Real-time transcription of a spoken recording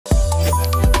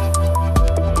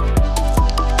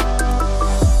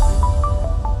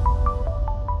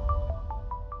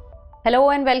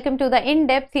Hello and welcome to the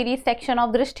in-depth series section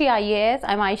of Drishti IAS.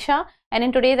 I'm Aisha, and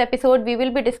in today's episode we will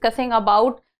be discussing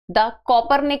about the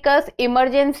Copernicus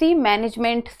Emergency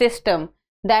Management System,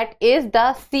 that is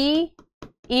the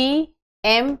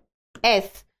CEMS.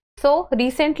 So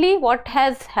recently what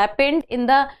has happened in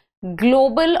the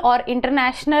global or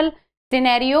international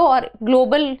scenario or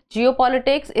global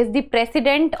geopolitics is the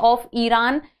president of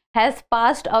Iran has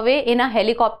passed away in a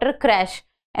helicopter crash.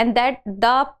 And that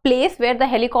the place where the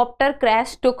helicopter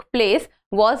crash took place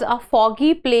was a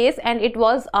foggy place and it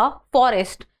was a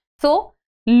forest. So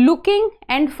looking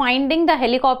and finding the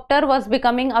helicopter was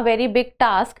becoming a very big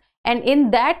task, and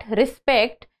in that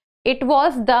respect it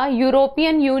was the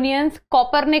European Union's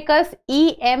Copernicus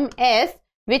EMS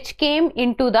which came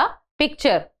into the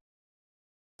picture.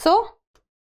 So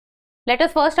let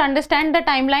us first understand the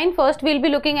timeline. First we'll be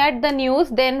looking at the news,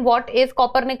 then what is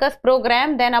Copernicus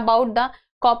program, then about the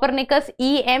Copernicus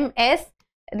EMS,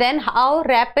 then how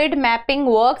rapid mapping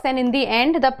works, and in the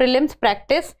end the prelims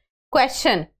practice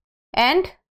question. And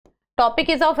topic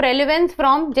is of relevance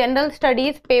from General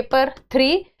Studies paper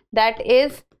 3, that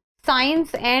is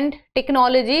science and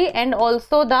technology and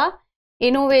also the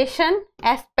innovation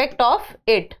aspect of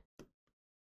it.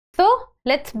 So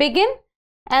let's begin,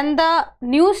 and the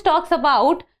news talks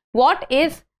about what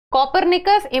is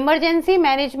Copernicus Emergency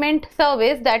Management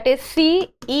Service, that is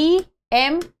CEMS,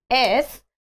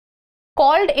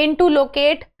 called in to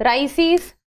locate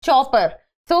𝐸Z's chopper.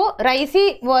 So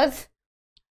𝐸Z was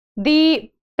the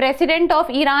president of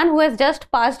Iran who has just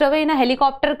passed away in a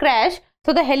helicopter crash.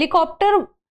 So the helicopter,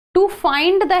 to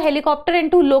find the helicopter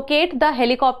and to locate the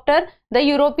helicopter, the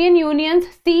European Union's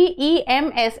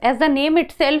CEMS, as the name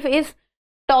itself is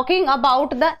talking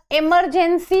about the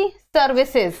emergency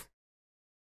services.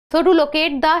 So to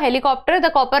locate the helicopter,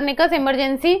 the Copernicus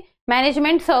Emergency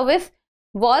Management Service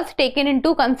was taken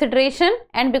into consideration,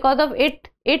 and because of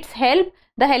its help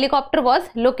the helicopter was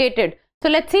located. So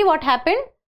let's see what happened.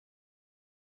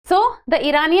 So the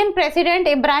Iranian president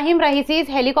Ebrahim Raisi's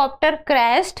helicopter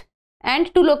crashed,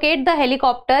 and to locate the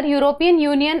helicopter, European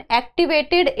Union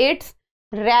activated its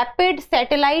rapid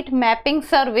satellite mapping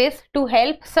service to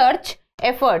help search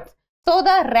efforts. So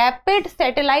the rapid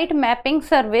satellite mapping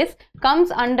service comes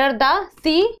under the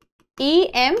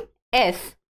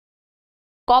CEMS.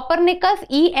 Copernicus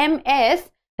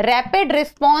EMS, Rapid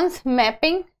Response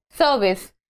Mapping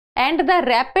Service, and the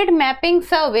Rapid Mapping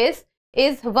Service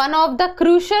is one of the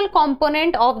crucial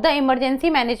component of the Emergency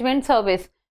Management Service.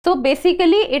 So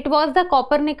basically it was the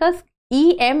Copernicus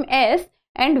EMS,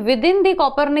 and within the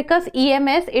Copernicus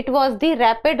EMS it was the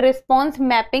Rapid Response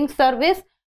Mapping Service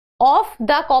of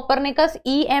the Copernicus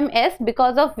EMS,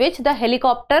 because of which the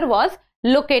helicopter was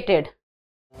located.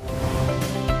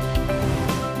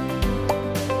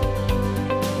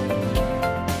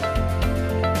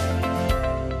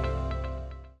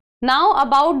 Now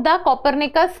about the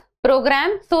Copernicus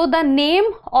program. So the name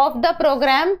of the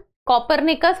program,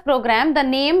 Copernicus program, the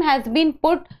name has been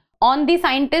put on the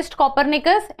scientist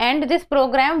Copernicus, and this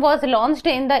program was launched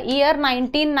in the year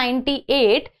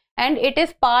 1998, and it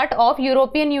is part of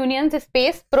European Union's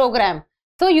space program.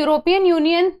 So European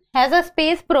Union has a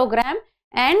space program,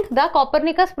 and the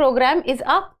Copernicus program is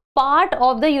a part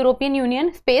of the European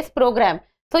Union space program.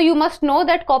 So you must know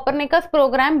that Copernicus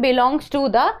program belongs to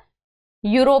the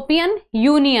European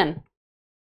Union,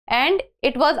 and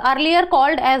it was earlier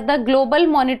called as the Global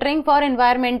Monitoring for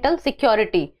Environmental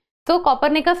Security. So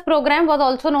Copernicus program was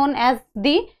also known as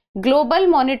the Global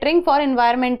Monitoring for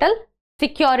Environmental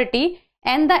Security,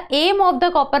 and the aim of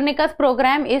the Copernicus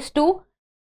program is to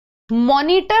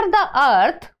monitor the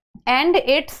Earth and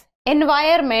its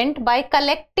environment by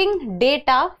collecting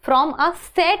data from a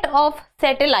set of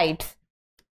satellites.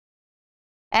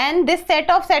 And this set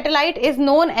of satellite is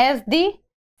known as the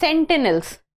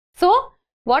sentinels. So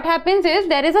what happens is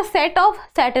there is a set of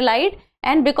satellite,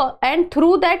 and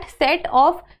through that set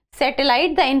of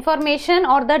satellite the information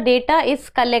or the data is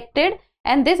collected,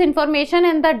 and this information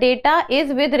and the data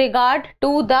is with regard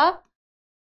to the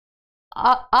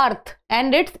Earth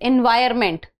and its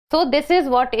environment. So this is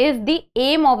what is the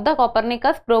aim of the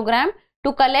Copernicus program,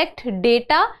 to collect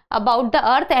data about the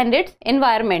Earth and its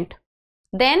environment.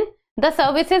 Then the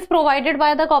services provided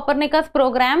by the Copernicus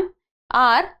program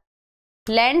are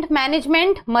land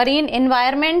management, marine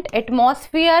environment,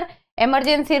 atmosphere,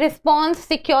 emergency response,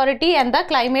 security, and the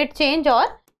climate change or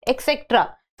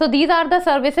etc. So these are the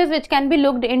services which can be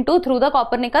looked into through the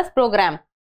Copernicus program,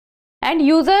 and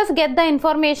users get the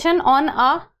information on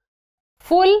a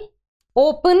full,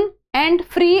 open and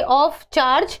free of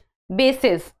charge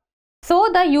basis. So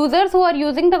the users who are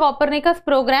using the Copernicus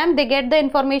program, they get the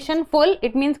information full,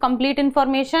 it means complete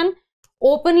information,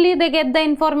 openly they get the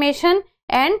information,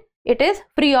 and it is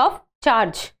free of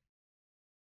charge.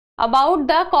 About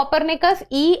the Copernicus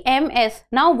EMS.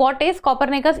 Now what is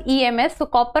Copernicus EMS? So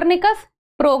Copernicus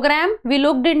program we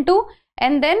looked into,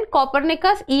 and then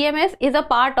Copernicus EMS is a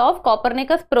part of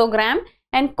Copernicus program,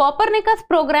 and Copernicus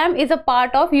program is a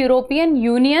part of European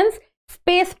Union's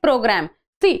space program.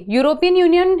 See, European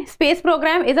Union space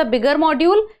program is a bigger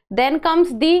module, then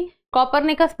comes the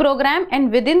Copernicus program,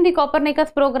 and within the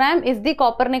Copernicus program is the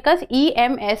Copernicus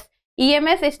EMS.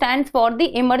 EMS stands for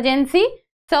the emergency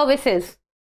services.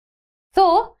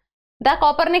 So the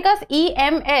Copernicus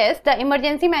EMS, the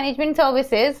emergency management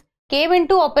services, came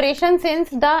into operation since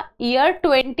the year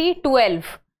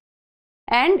 2012,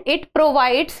 and it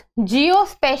provides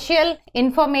geospatial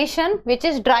information which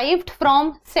is derived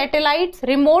from satellites,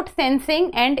 remote sensing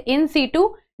and in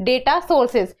situ data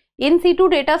sources. In situ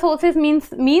data sources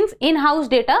means in-house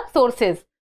data sources.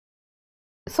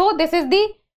 So this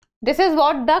is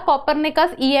what the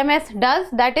Copernicus EMS does,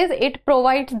 that is, it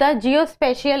provides the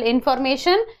geospatial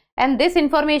information, and this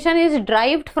information is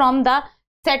derived from the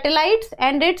satellites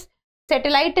and its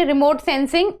satellite remote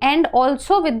sensing, and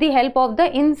also with the help of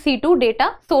the in situ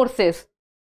data sources.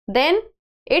 Then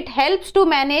it helps to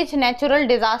manage natural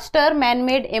disaster,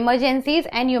 man-made emergencies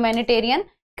and humanitarian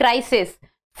crisis.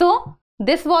 So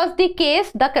this was the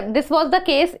case. This was the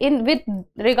case with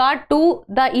regard to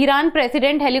the Iran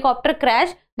president helicopter crash,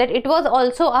 that it was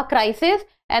also a crisis,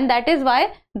 and that is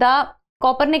why the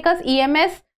Copernicus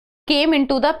EMS came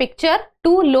into the picture to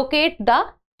locate the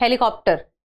helicopter.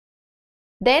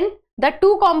 Then the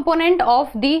two component of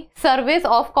the service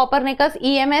of Copernicus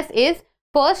EMS is,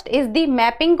 first is the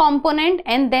mapping component,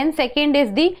 and then second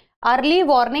is the early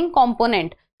warning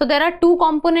component. So there are two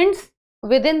components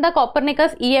within the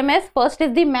Copernicus EMS. First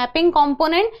is the mapping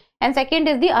component and second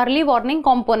is the early warning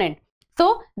component.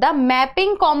 So the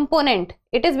mapping component,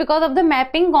 it is because of the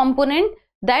mapping component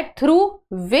that through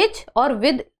which or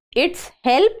with its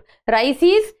help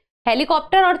𝐸Z's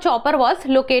helicopter or chopper was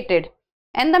located.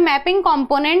 And the mapping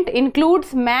component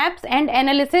includes maps and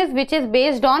analysis which is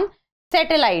based on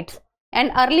satellites.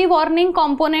 And early warning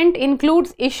component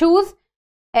includes issues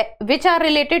which are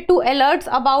related to alerts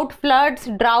about floods,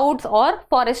 droughts or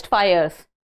forest fires.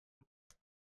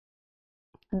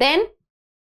 Then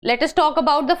let us talk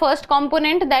about the first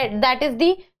component, that is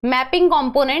the mapping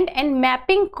component. And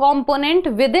mapping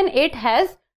component, within it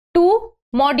has two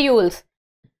modules.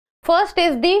 First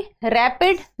is the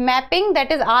rapid mapping,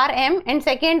 that is RM, and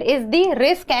second is the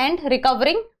risk and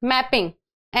recovering mapping.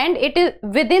 And it is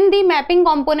within the mapping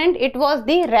component, it was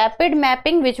the rapid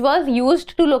mapping which was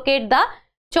used to locate the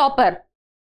chopper.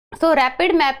 So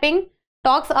rapid mapping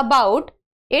talks about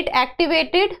it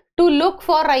activated to look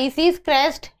for 𝐸Z's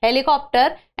crashed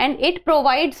helicopter, and it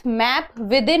provides map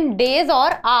within days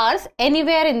or hours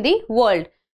anywhere in the world.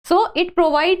 So it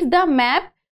provides the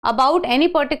map about any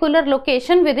particular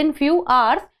location within few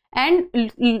hours, and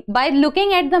by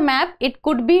looking at the map it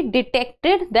could be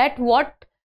detected that what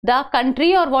the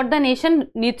country or what the nation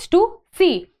needs to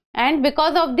see. And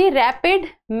because of the rapid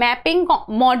mapping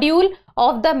module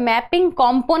of the mapping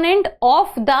component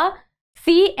of the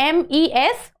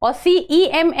CMES or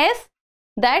CEMS,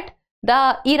 that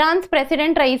the Iran's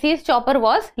president 𝐸Z's chopper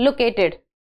was located.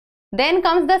 Then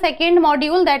comes the second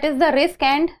module, that is the risk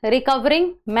and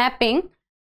recovering mapping.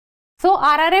 So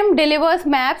RRM delivers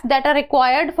maps that are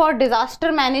required for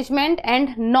disaster management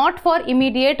and not for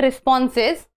immediate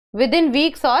responses within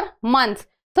weeks or months.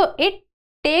 So it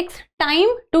takes time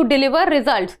to deliver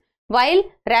results, while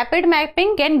rapid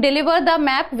mapping can deliver the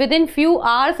map within few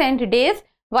hours and days,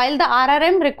 while the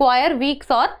RRM require weeks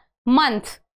or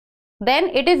months. Then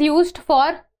it is used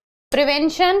for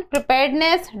prevention,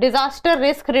 preparedness, disaster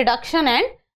risk reduction and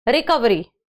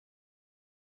recovery.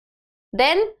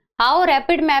 Then how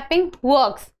rapid mapping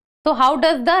works. So how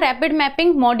does the rapid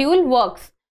mapping module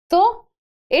works? So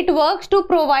it works to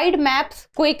provide maps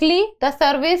quickly. The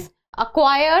service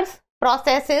acquires,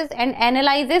 processes and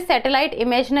analyzes satellite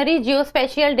imagery,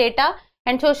 geospatial data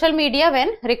and social media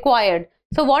when required.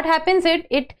 So what happens,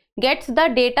 it gets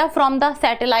the data from the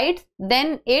satellites,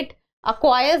 then it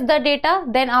acquires the data,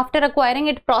 then after acquiring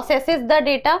it processes the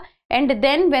data, and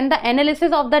then when the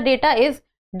analysis of the data is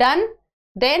done,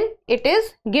 then it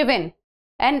is given.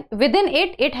 And within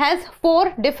it, it has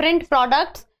 4 different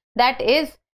products, that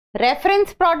is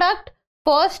reference product,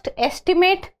 first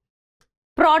estimate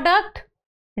product,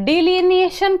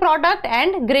 delineation product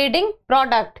and grading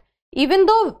product. Even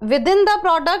though within the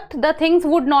product the things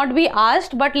would not be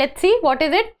asked, but let's see what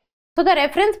is it. So the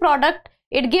reference product,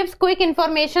 it gives quick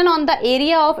information on the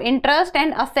area of interest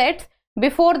and assets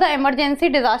before the emergency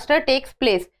disaster takes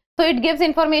place. So it gives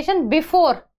information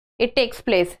before it takes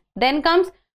place. Then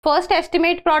comes first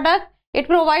estimate product. It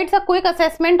provides a quick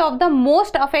assessment of the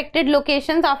most affected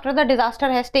locations after the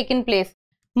disaster has taken place.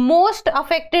 Most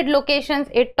affected locations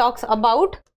it talks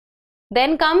about.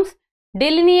 Then comes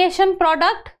delineation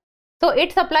product. So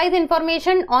it supplies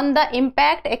information on the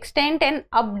impact, extent and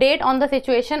update on the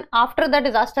situation after the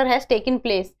disaster has taken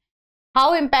place.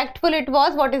 How impactful it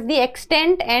was, what is the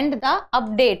extent and the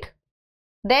update.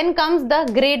 Then comes the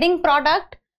grading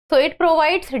product. So it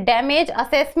provides damage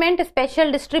assessment,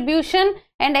 special distribution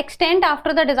and extent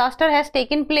after the disaster has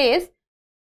taken place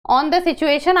on the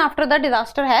situation after the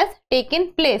disaster has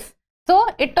taken place. So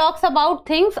it talks about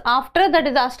things after the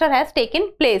disaster has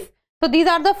taken place. So these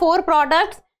are the 4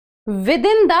 products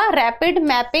within the rapid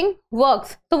mapping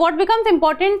works. So what becomes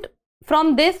important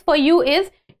from this for you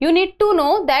is you need to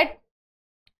know that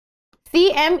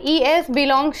CMES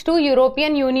belongs to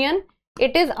European Union.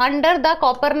 It is under the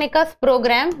Copernicus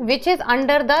program, which is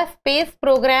under the space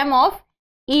program of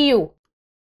EU.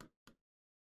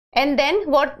 And then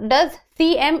what does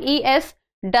CMES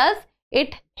does?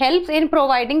 It helps in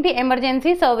providing the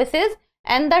emergency services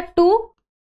and the 2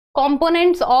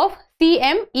 components of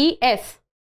CMES.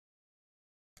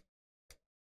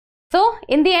 So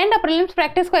in the end, a prelims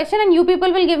practice question, and you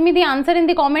people will give me the answer in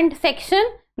the comment section.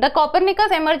 The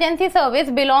Copernicus emergency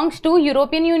service belongs to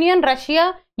European Union,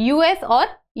 Russia, US or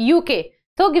UK.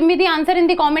 So give me the answer in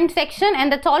the comment section,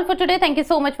 and that's all for today. Thank you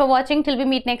so much for watching. Till we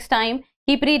meet next time,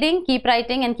 keep reading, keep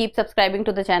writing and keep subscribing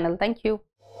to the channel. Thank you.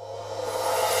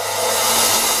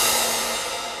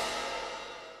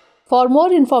 For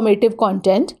more informative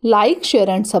content, like, share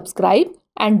and subscribe,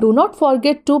 and do not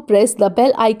forget to press the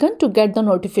bell icon to get the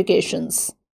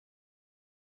notifications.